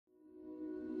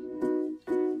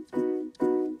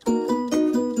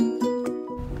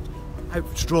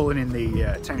out strolling in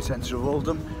the town centre of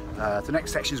Oldham. The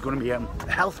next section is going to be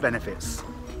health benefits.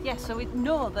 Yes, so we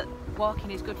know that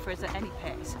walking is good for us at any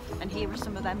pace, and here are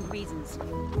some of them reasons.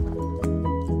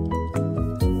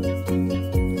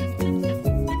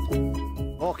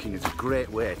 Walking is a great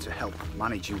way to help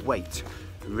manage your weight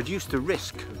and reduce the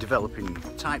risk of developing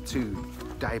type 2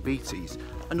 diabetes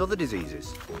and other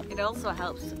diseases. It also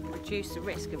helps reduce the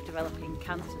risk of developing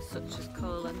cancers such as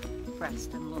colon,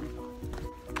 breast and lung.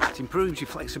 It improves your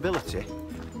flexibility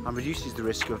and reduces the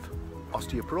risk of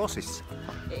osteoporosis.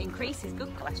 It increases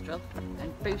good cholesterol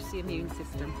and boosts the immune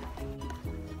system.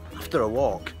 After a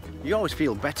walk, you always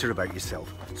feel better about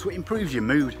yourself, so it improves your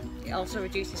mood. It also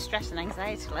reduces stress and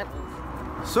anxiety levels.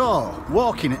 So,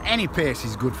 walking at any pace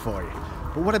is good for you.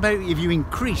 But what about if you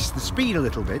increase the speed a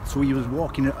little bit, so you was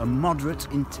walking at a moderate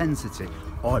intensity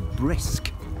or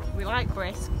brisk? We like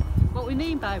brisk. What we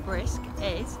mean by brisk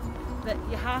is that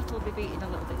your heart will be beating a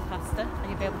little bit faster and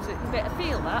you'll be able to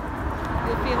feel that.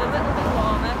 You'll feel a little bit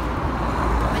warmer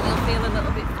and you'll feel a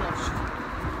little bit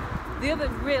flushed. The other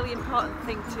really important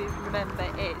thing to remember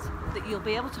is that you'll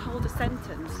be able to hold a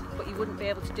sentence, but you wouldn't be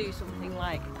able to do something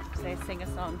like, say, sing a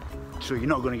song. So you're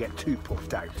not going to get too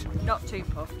puffed out? Not too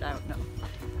puffed out, no.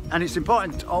 And it's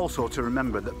important also to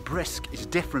remember that brisk is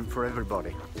different for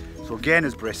everybody. So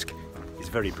Gainer's brisk is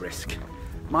very brisk.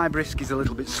 My brisk is a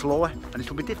little bit slower and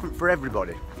it'll be different for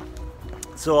everybody.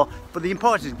 So, but the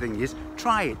important thing is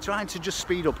try it. Try to just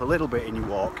speed up a little bit in your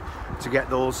walk to get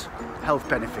those health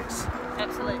benefits.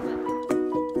 Absolutely.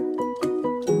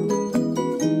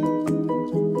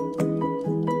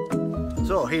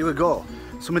 So here we go.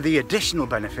 Some of the additional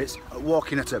benefits of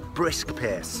walking at a brisk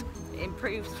pace. It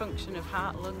improves function of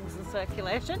heart, lungs and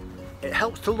circulation. It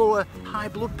helps to lower high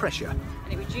blood pressure.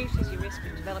 And it reduces your risk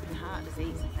of developing heart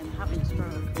disease and having a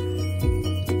stroke.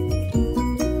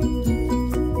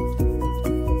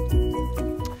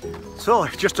 So,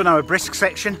 just done our brisk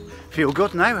section. Feel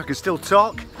good now, I can still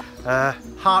talk.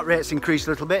 Heart rate's increased a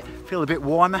little bit, feel a bit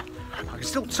warmer. I can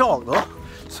still talk though,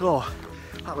 so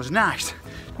that was nice.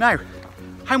 Now,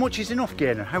 how much is enough,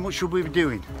 Gainer? How much should we be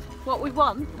doing? What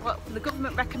the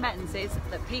government recommends is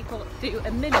that people do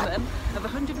a minimum of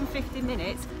 150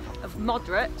 minutes of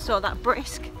moderate, so that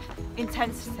brisk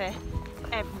intensity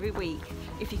every week.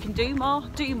 If you can do more,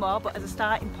 but as a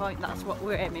starting point, that's what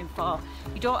we're aiming for.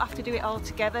 You don't have to do it all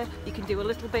together. You can do a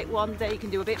little bit one day, you can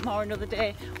do a bit more another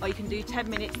day, or you can do 10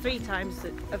 minutes 3 times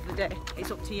of the day.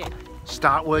 It's up to you.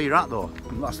 Start where you're at though,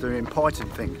 and that's the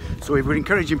important thing. So if we're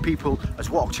encouraging people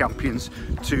as walk champions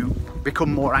to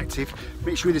become more active,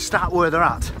 make sure they start where they're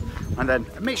at, and then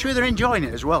make sure they're enjoying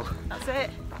it as well. That's it.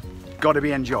 Got to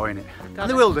be enjoying it. And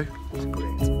they will do. It's great.